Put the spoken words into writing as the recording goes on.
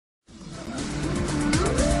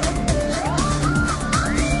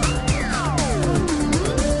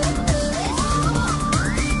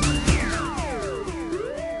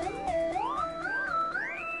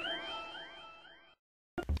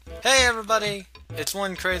buddy? It's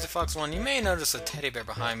one Crazy Fox 1. You may notice a teddy bear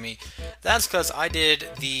behind me. That's because I did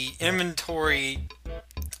the inventory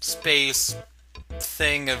space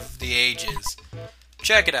thing of the ages.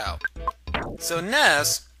 Check it out. So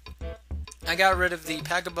Ness, I got rid of the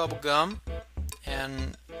pack of bubble gum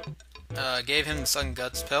and gave him the Sun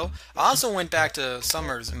Guts pill. I also went back to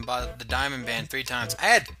Summers and bought the Diamond Band 3 times. I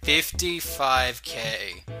had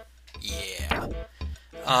 55k. Yeah.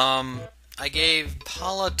 I gave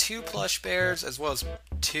Paula 2 plush bears as well as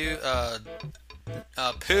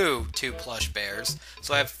Pooh 2 plush bears.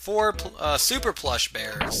 So I have 4 super plush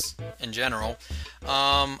bears in general.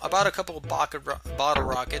 I bought a couple of bottle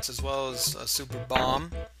rockets as well as a super bomb.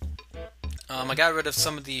 I got rid of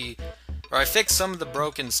I fixed some of the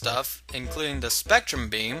broken stuff, including the Spectrum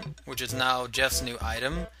Beam, which is now Jeff's new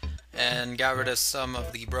item, and got rid of some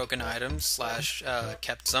of the broken items,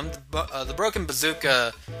 kept some. The broken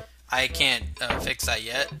bazooka, I can't fix that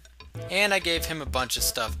yet. And I gave him a bunch of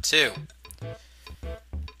stuff too.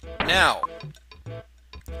 Now,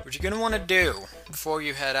 what you're going to want to do before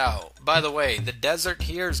you head out. By the way, the desert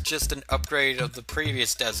here is just an upgrade of the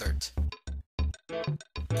previous desert.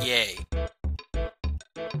 Yay.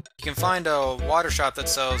 You can find a water shop that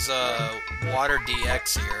sells water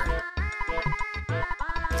DX here.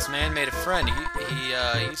 This man made a friend. He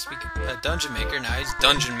used to be a dungeon maker, now he's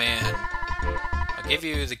Dungeon Man. I'll give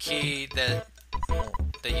you the key that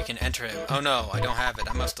you can enter him. Oh no, I don't have it.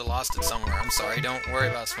 I must have lost it somewhere. I'm sorry, don't worry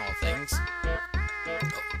about small things.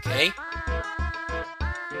 Okay. What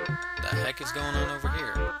the heck is going on over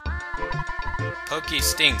here? Pokey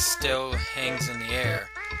Stinks still hangs in the air.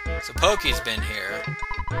 So Pokey's been here.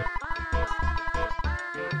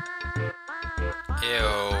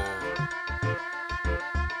 Ew.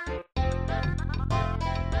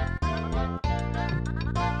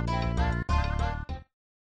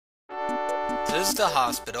 This is the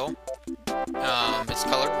hospital. It's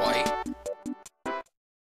colored white.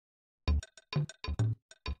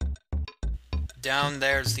 Down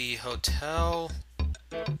there's the hotel.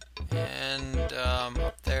 And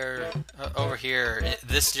up there, over here,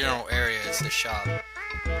 this general area is the shop.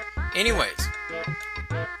 Anyways,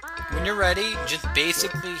 when you're ready, just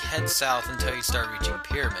basically head south until you start reaching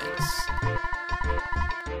pyramids.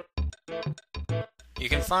 You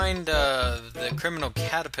can find the criminal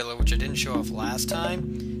caterpillar, which I didn't show off last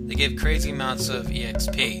time. They give crazy amounts of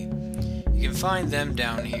EXP. You can find them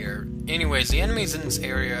down here. Anyways, the enemies in this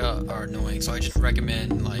area are annoying, so I just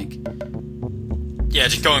recommend, like, yeah,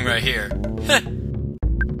 just going right here.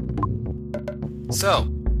 So,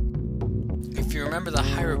 if you remember the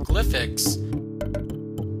hieroglyphics,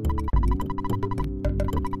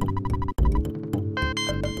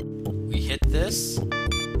 we hit this,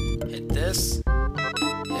 hit this,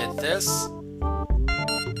 hit this,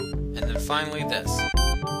 and then finally this.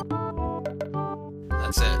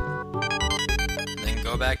 That's it. And then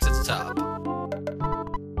go back to the top.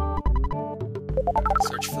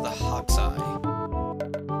 Search for the Hawk's Eye.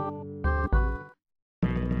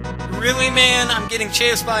 Really, man? I'm getting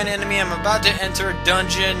chased by an enemy, I'm about to enter a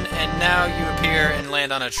dungeon, and now you appear and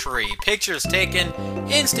land on a tree. Pictures taken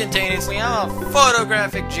instantaneously. I'm a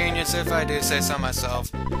photographic genius, if I do say so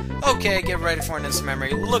myself. Okay, get ready for an instant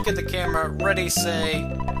memory. Look at the camera. Ready, say,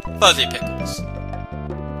 Fuzzy Pickles.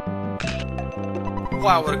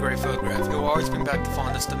 Wow, what a great photograph. It will always bring back the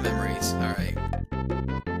fondest of memories. Alright.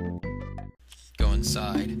 Go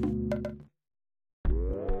inside.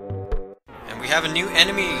 We have a new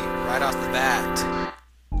enemy right off the bat.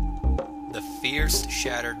 The Fierce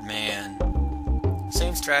Shattered Man.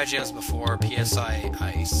 Same strategy as before, PSI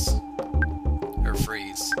Ice. Or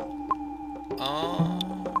Freeze.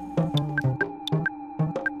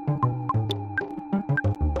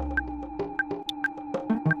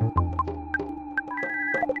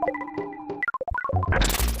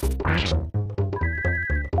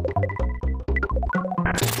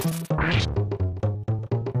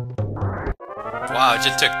 Wow, it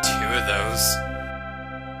just took 2 of those.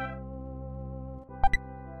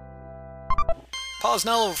 Paul's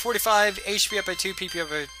now level 45, HP up by 2,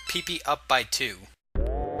 PP up by 2.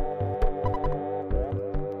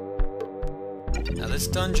 Now this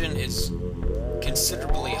dungeon is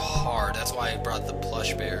considerably hard, that's why I brought the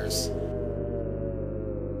plush bears.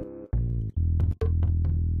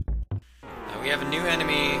 Now we have a new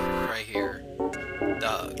enemy right here.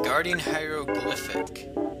 The Guardian Hieroglyphic.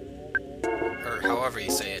 Or however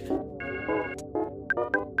you say it.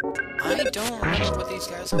 I don't remember what these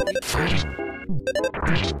guys are weak to.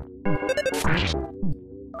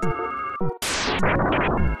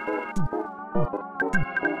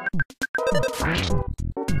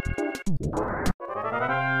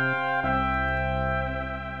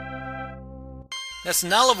 That's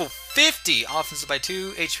now level 50! Offense up by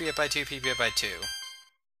 2, HP up by 2, PP up by 2.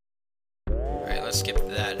 Alright, let's skip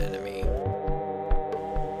that enemy.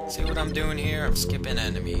 See what I'm doing here? I'm skipping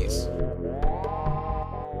enemies.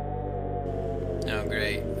 Oh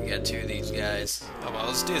great, we got 2 of these guys. Oh well,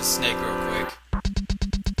 let's do the snake real quick.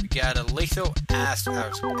 We got a lethal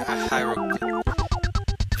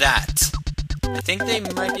that. I think they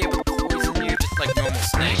might be able to poison you just like normal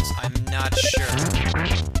snakes. I'm not sure.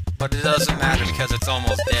 But it doesn't matter because it's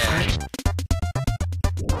almost dead.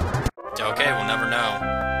 Okay, we'll never know.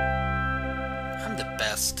 I'm the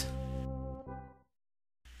best.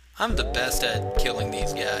 I'm the best at killing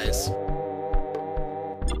these guys.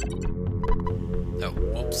 Oh,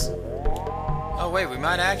 whoops. Oh wait, we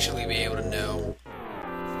might actually be able to know.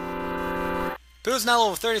 Boo's now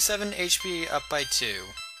level 37, HP up by 2.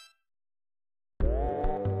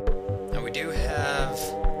 Now we do have...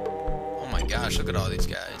 Oh my gosh, look at all these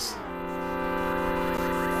guys.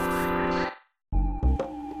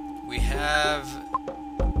 We have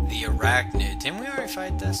the Arachnid. Didn't we already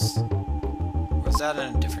fight this? Or was that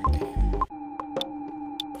in a different game?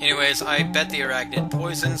 Anyways, I bet the Arachnid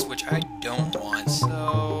poisons, which I don't want,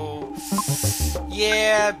 so...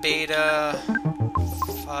 Yeah, Beta...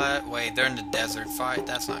 Wait, they're in the desert fight.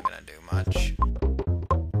 That's not gonna do much.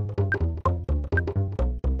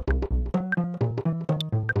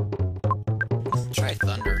 Try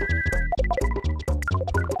Thunder.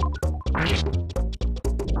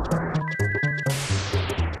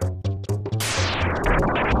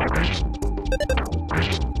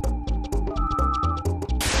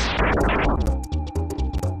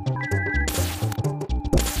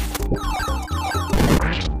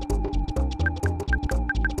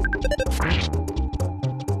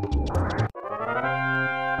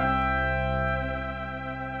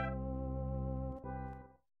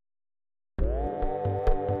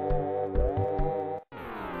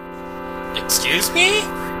 Excuse me?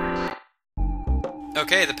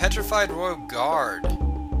 Okay, the Petrified Royal Guard.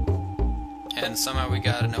 And somehow we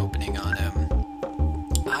got an opening on him.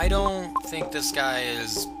 I don't think this guy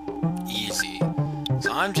is easy.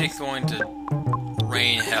 So I'm just going to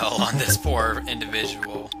rain hell on this poor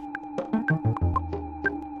individual.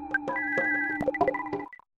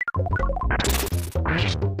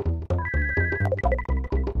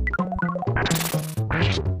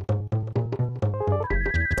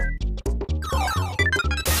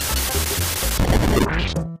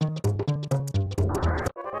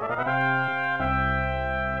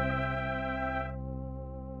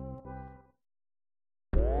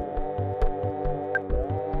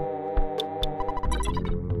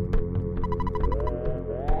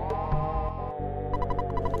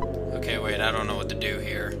 Okay, wait, I don't know what to do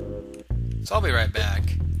here. So I'll be right back.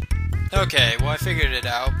 Okay, well I figured it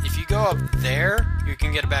out. If you go up there, you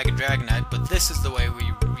can get a bag of Dragonite, but this is the way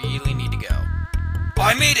we really need to go. Oh,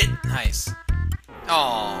 I made it! Nice.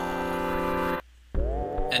 Aww.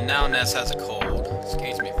 And now Ness has a cold.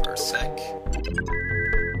 Excuse me for a sec.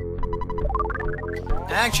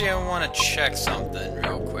 Actually, I want to check something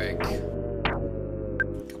real quick.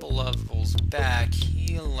 A couple levels back,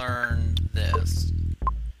 he learned this.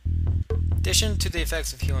 In addition to the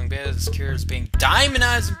effects of healing beta, this cure is being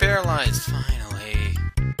diamondized and paralyzed. Finally.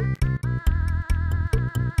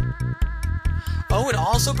 Oh, it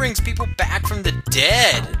also brings people back from the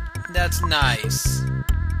dead. That's nice.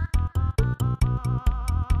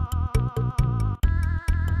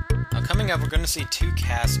 Now, coming up, we're going to see 2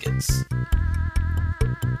 caskets.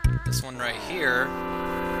 This one right here.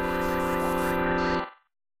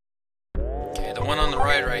 Okay, the one on the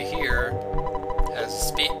right here has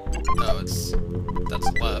speed. Oh, that's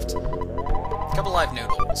left. A couple live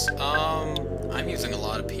noodles. I'm using a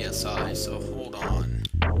lot of PSI, so hold on.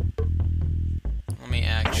 Let me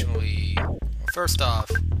actually... Well, first off,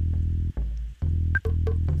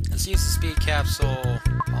 let's use the speed capsule.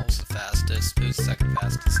 Paul's the fastest, who's the second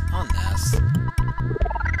fastest on this.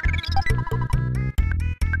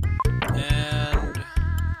 And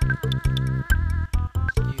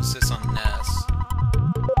use this on Ness.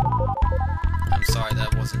 I'm sorry,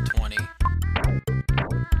 that wasn't 20.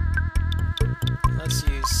 Let's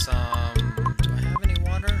use some... Do I have any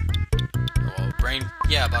water? Oh, well, brain...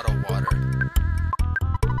 Yeah, a bottle of water.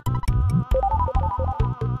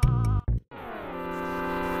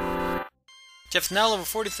 Jeff's now level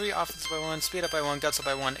 43, offense up by 1, speed up by 1, guts up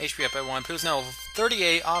by 1, HP up by 1. Pooh's now level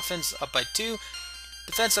 38, offense up by 2,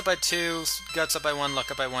 defense up by 2, guts up by 1, luck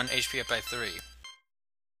up by 1, HP up by 3.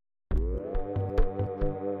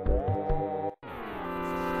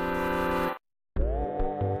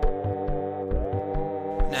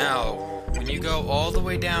 Now, when you go all the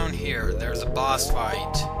way down here, there's a boss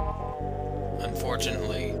fight. Unfortunately.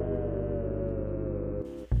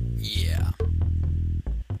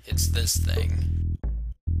 this thing.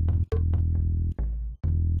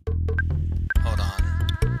 Hold on.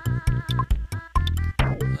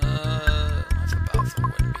 Alpha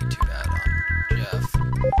wouldn't be too bad on Jeff.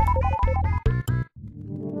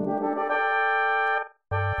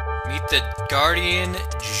 Meet the Guardian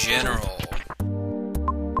General.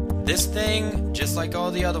 This thing, just like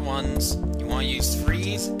all the other ones, you want to use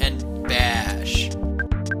freeze and bash. So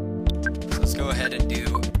let's go ahead and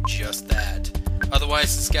do just that.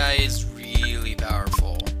 Otherwise, this guy is really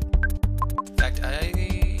powerful. In fact,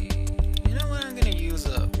 you know what? I'm gonna use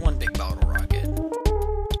one big bottle rocket.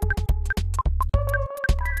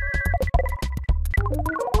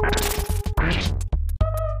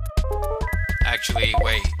 Actually,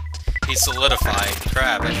 wait. He's solidified.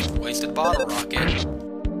 Crap! I just wasted bottle rocket.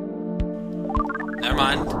 Never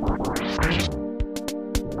mind.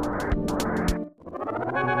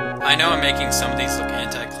 I know I'm making some of these look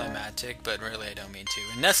anticlimactic, but really I don't mean to.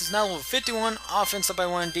 And Ness is now level 51, offense up by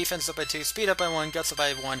 1, defense up by 2, speed up by 1, guts up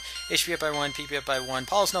by 1, HP up by 1, PP up by 1.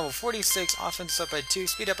 Paul's level 46, offense up by 2,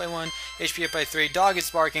 speed up by 1, HP up by 3, dog is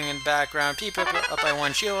barking in the background, PP up by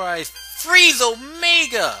 1, shield rise, freeze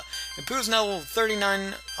Omega! And Pooh's now level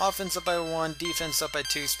 39, offense up by 1, defense up by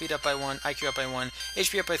 2, speed up by 1, IQ up by 1,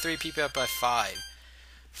 HP up by 3, PP up by 5.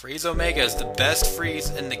 Freeze Omega is the best freeze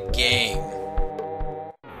in the game.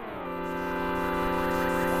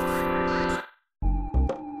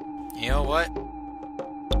 You know what?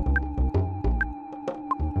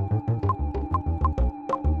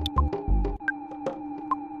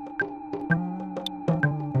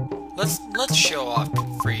 Let's show off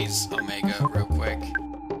Freeze Omega real quick.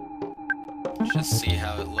 Just see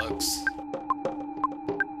how it looks.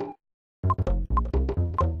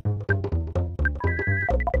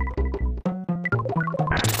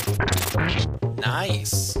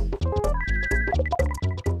 Nice.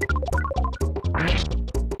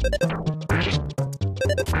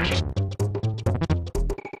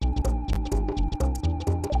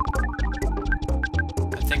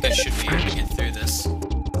 I think I should be able to get through this.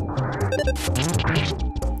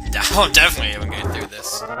 Oh, definitely able to get through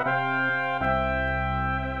this.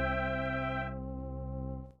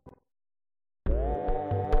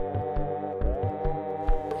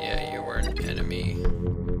 Yeah, you were an enemy.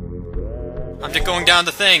 I'm just going down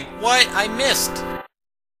the thing. What? I missed!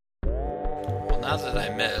 Well, now that I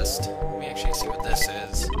missed, let me actually see what this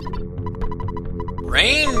is.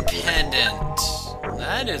 Rain Pendant!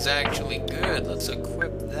 That is actually good. Let's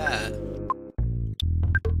equip that.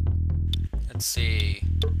 Let's see.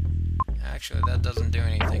 Actually, that doesn't do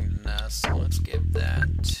anything to Ness, so let's give that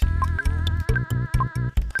to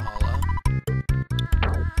Paula.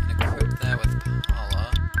 And equip that with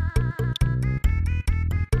Paula.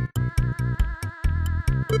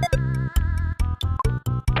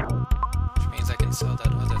 Which means I can sell that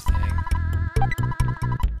other thing.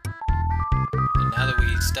 And now that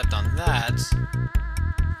we stepped on that,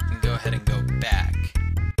 we can go ahead and go back.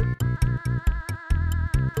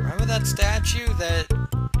 Remember that statue that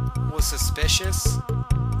was suspicious?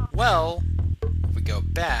 Well, if we go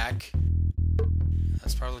back,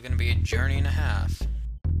 that's probably going to be a journey and a half.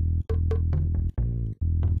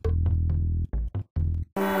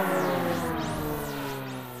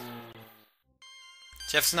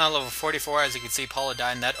 Jeff's now level 44, as you can see. Paula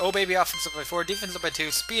died in that. Oh baby, offense up by 4, defense up by 2,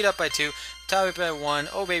 speed up by 2, vitality up by 1,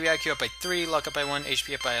 oh baby, IQ up by 3, luck up by 1,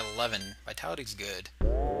 HP up by 11. Vitality's good.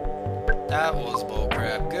 That was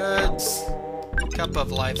bullcrap goods. Cup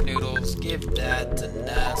of life noodles, give that to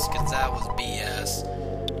Ness, because that was BS.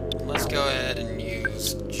 Let's go ahead and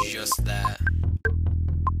use just that.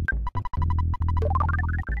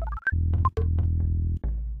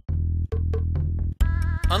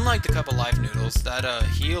 Unlike the cup of life noodles, that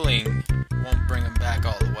healing won't bring him back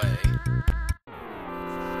all the way.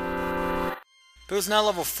 Boo's now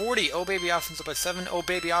level 40. Oh baby, offense up by 7. Oh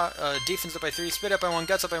baby, defense up by 3. Speed up by 1.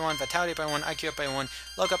 Guts up by 1. Vitality up by 1. IQ up by 1.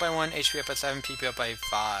 Luck up by 1. HP up by 7. PP up by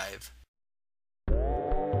 5.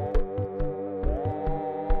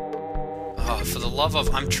 Oh, for the love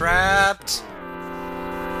of... I'm trapped!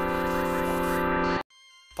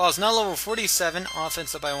 Paul's now level 47.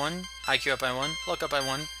 Offense up by 1. IQ up by 1. Luck up by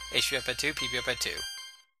 1. HP up by 2. PP up by 2.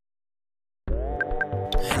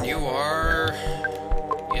 And you are...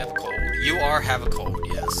 You have a cold. You have a cold,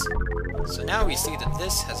 yes. So now we see that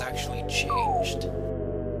this has actually changed.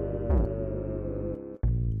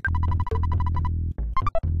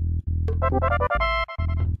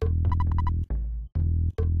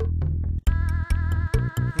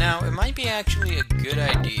 Now, it might be actually a good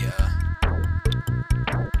idea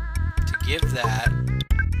to give that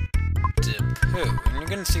to Pooh, and you're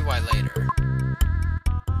gonna see why later.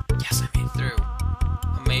 Yes, I made it through.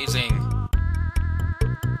 Amazing.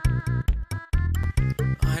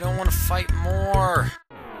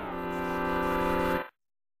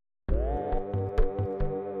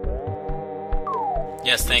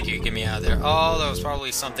 Yes, thank you. Get me out of there. Oh, there was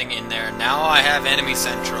probably something in there. Now I have enemy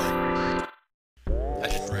central. I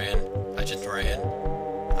just ran. I just ran.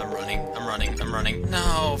 I'm running. I'm running. I'm running.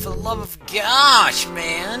 No, for the love of gosh,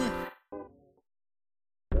 man!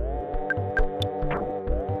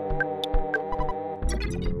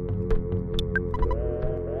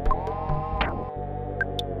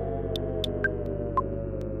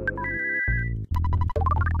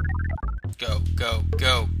 Go, go,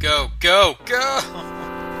 go, go, go, go!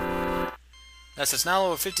 That's it's now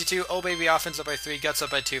level 52. Oh baby, offense up by 3, guts up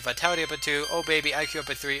by 2, vitality up by 2. Oh baby, IQ up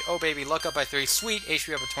by 3. Oh baby, luck up by 3. Sweet,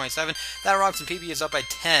 HP up by 27. That rocks and PP is up by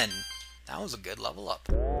 10. That was a good level up.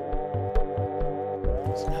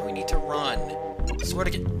 So now we need to run. Swear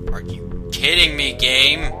to get. Are you kidding me,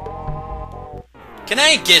 game? Can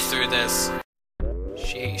I get through this?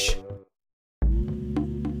 Sheesh.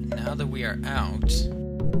 Now that we are out.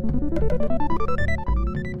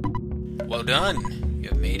 Well done. You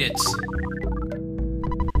have made it.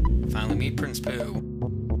 Finally meet Prince Pooh.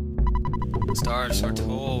 The stars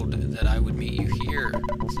foretold that I would meet you here,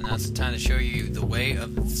 so now's the time to show you the way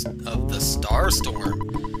of the star storm.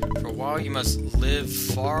 For a while you must live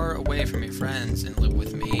far away from your friends and live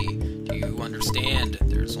with me. Do you understand?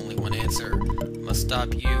 There's only one answer. I must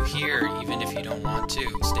stop you here, even if you don't want to.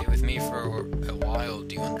 Stay with me for a while,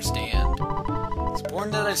 do you understand? It's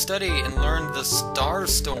important that I study and learn the star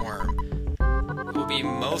storm. It will be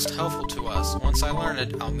most helpful to us. Once I learn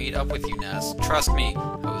it, I'll meet up with you, Ness. Trust me,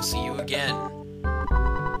 I will see you again.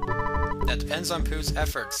 That depends on Pooh's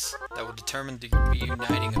efforts. That will determine the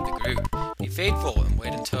reuniting of the group. Be faithful and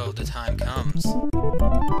wait until the time comes.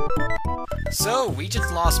 So, we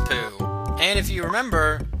just lost Pooh. And if you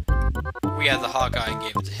remember, we had the Hawkeye and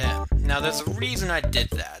gave it to him. Now, there's a reason I did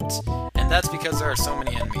that. And that's because there are so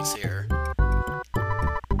many enemies here.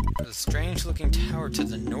 There's a strange-looking tower to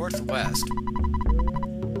the northwest.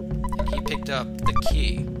 And he picked up the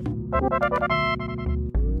key.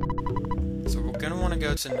 So we're going to want to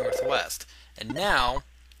go to the northwest. And now,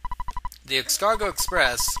 the Escargot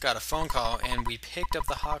Express got a phone call and we picked up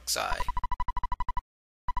the Hawkeye.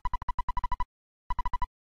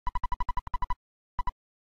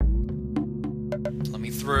 Let me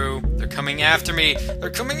through. They're coming after me. They're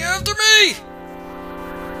coming after me!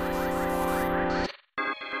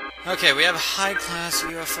 Okay, we have a high-class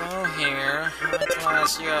UFO here.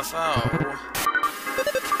 High-class UFO.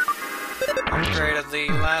 Upgrade of the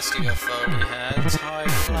last UFO we had. It's high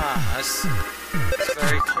class. It's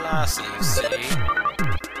very classy, you see.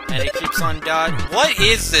 And it keeps on dodge. What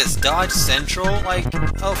is this? Dodge Central? Like,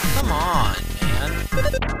 oh, come on, man.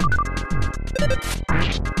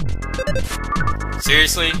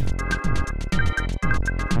 Seriously?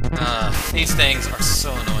 These things are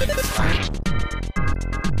so annoying to fight.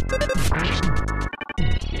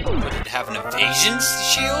 What, did it have an evasion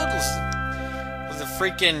shield? Was it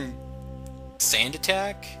freaking sand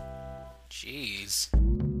attack? Jeez.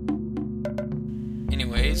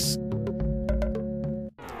 Anyways.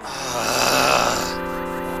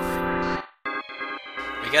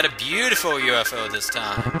 We got a beautiful UFO this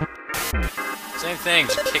time. Same thing,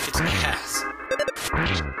 just kick its ass.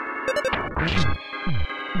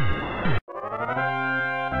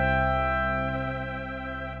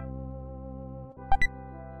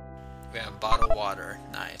 We have a bottle of water.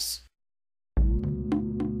 Nice.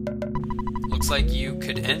 Looks like you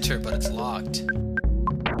could enter, but it's locked.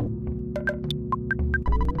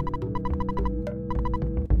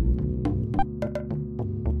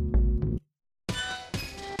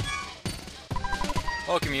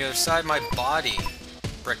 Welcome you inside my body.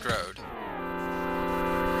 Brick Road.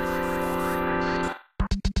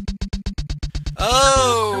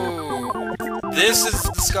 Oh! This is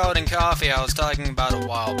the Scalding Coffee I was talking about a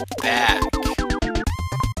while back.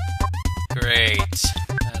 Great.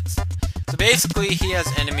 So basically, he has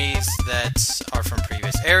enemies that are from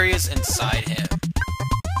previous areas inside him.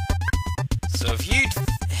 So if you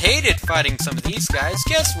hated fighting some of these guys,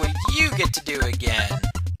 guess what you get to do again?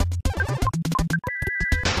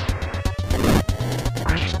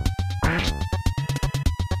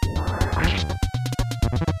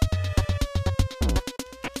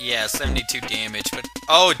 Yeah, 72 damage, but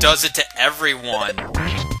oh, it does it to everyone!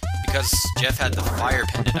 Because Jeff had the fire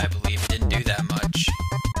pendant, I believe, it didn't do that much.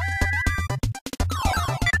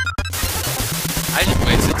 I just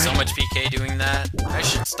wasted so much PK doing that. I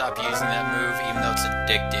should stop using that move, even though it's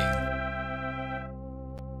addicting.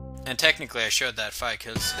 And technically I showed that fight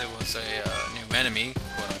because it was a new enemy,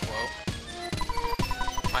 quote-unquote.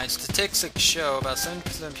 My statistics show about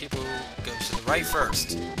 70% of people go to the right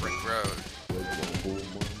first. Brick Road.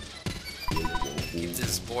 Keep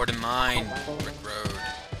this board in mind, Brick Road.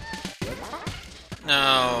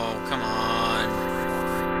 No, come on.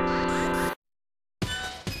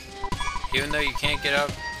 Even though you can't get up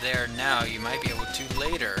there now, you might be able to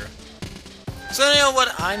later. So you know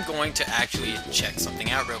what? I'm going to actually check something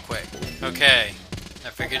out real quick. Okay, I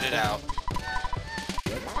figured it out.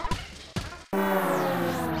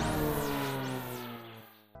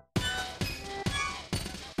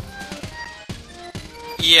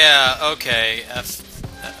 Yeah, okay, F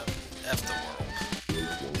the world.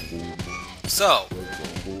 So,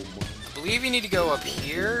 I believe you need to go up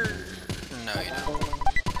here. No, you don't.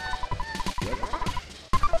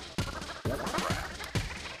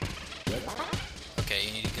 Okay,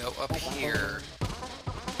 you need to go up here.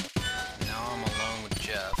 Now I'm alone with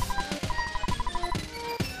Jeff.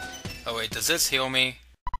 Oh wait, does this heal me?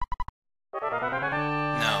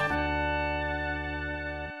 No.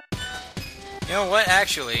 You know what,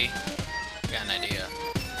 actually, I got an idea.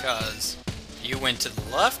 Because you went to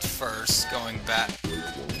the left first, going back.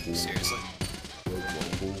 Seriously?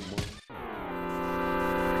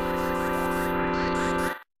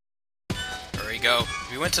 There we go. If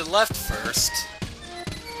you went to the left first,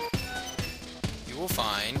 you will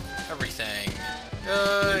find everything.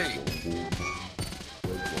 Yay!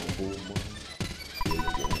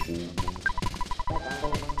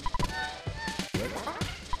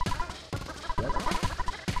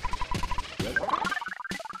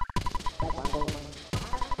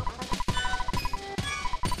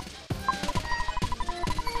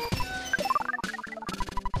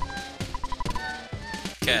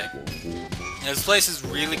 Okay. This place is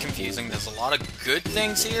really confusing. There's a lot of good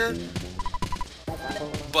things here,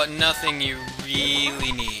 but nothing you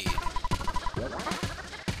really need.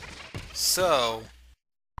 So,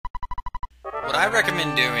 what I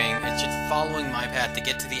recommend doing is just following my path to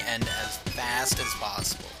get to the end as fast as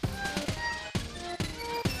possible.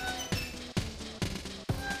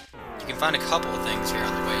 You can find a couple of things here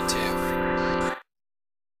on the way too.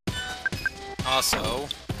 Also,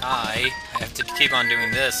 I have to keep on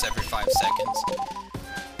doing this every 5 seconds.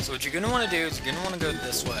 So what you're going to want to do is you're going to want to go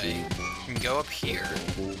this way. You can go up here.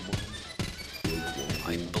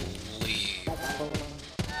 I believe.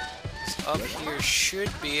 So up here should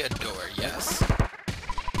be a door, yes.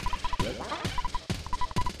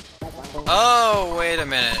 Oh, wait a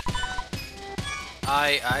minute.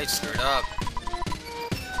 I screwed up.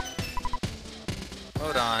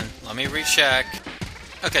 Hold on, let me recheck.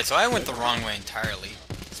 Okay, so I went the wrong way entirely.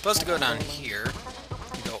 It's supposed to go down here,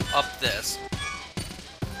 and go up this.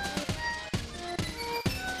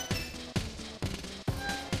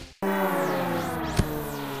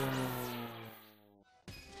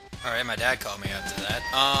 Alright, my dad called me after that.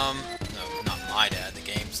 No, not my dad, the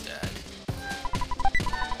game's dad.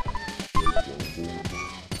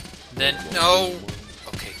 Then, no!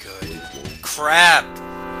 Okay, good. Crap!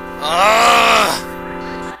 Ugh!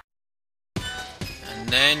 And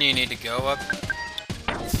then you need to go up...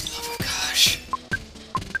 Oh, gosh.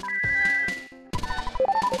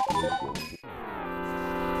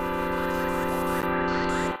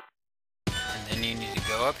 And then you need to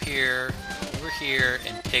go up here, over here,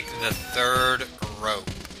 and pick the third rope.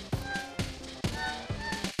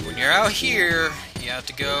 When you're out here, you have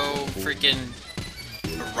to go freaking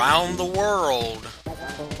around the world.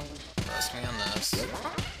 Trust me on this.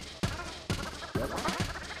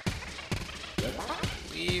 I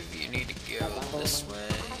believe you need to go this way.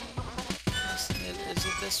 Is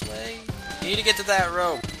it this way? You need to get to that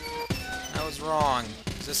rope. I was wrong.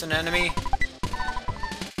 Is this an enemy?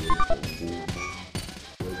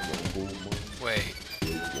 Wait.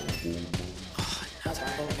 Oh, another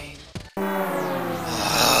enemy.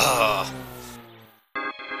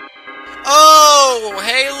 Oh,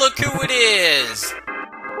 hey, look who it is!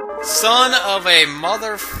 Son of a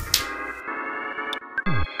mother...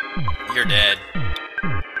 You're dead.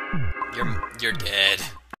 You're dead.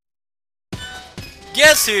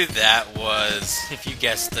 Guess who that was? If you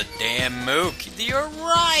guessed the damn mook. You're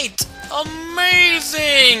right!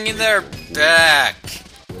 Amazing! They're back.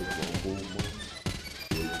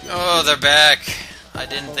 Oh, they're back. I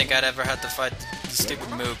didn't think I'd ever have to fight the stupid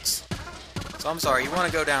mooks. So I'm sorry, you want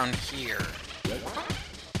to go down here.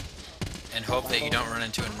 And hope that you don't run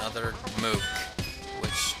into another mook.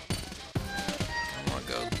 Which... I want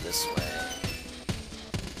to go this way.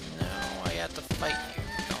 No, I have to fight you.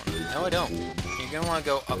 No, I don't. You're going to want to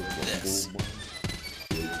go up this.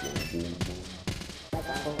 And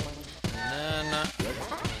then... I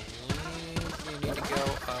believe you need to go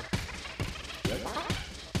up...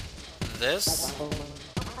 this.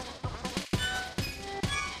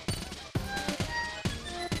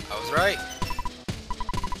 I was right.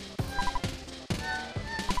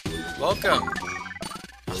 Welcome.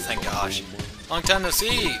 Oh, thank gosh. Long time no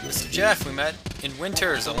see, Mr. Jeff. We met in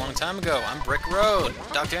Winters a long time ago. I'm Brick Road.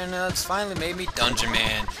 Dr. Annette's finally made me Dungeon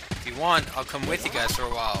Man. If you want, I'll come with you guys for a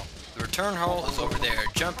while. The return hole is over there.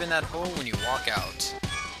 Jump in that hole when you walk out.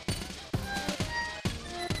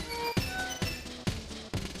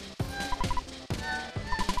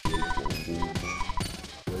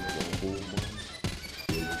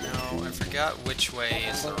 No, I forgot which way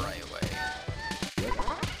is the right way.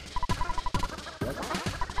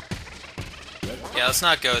 Yeah, let's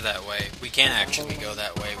not go that way. We can't actually go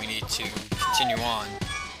that way. We need to continue on.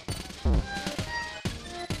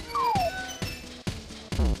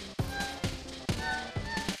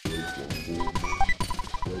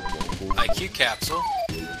 IQ capsule.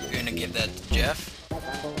 We're gonna give that to Jeff.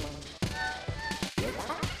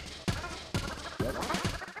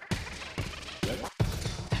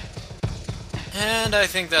 And I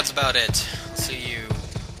think that's about it. See you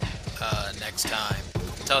next time.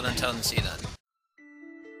 Tell them, see you then.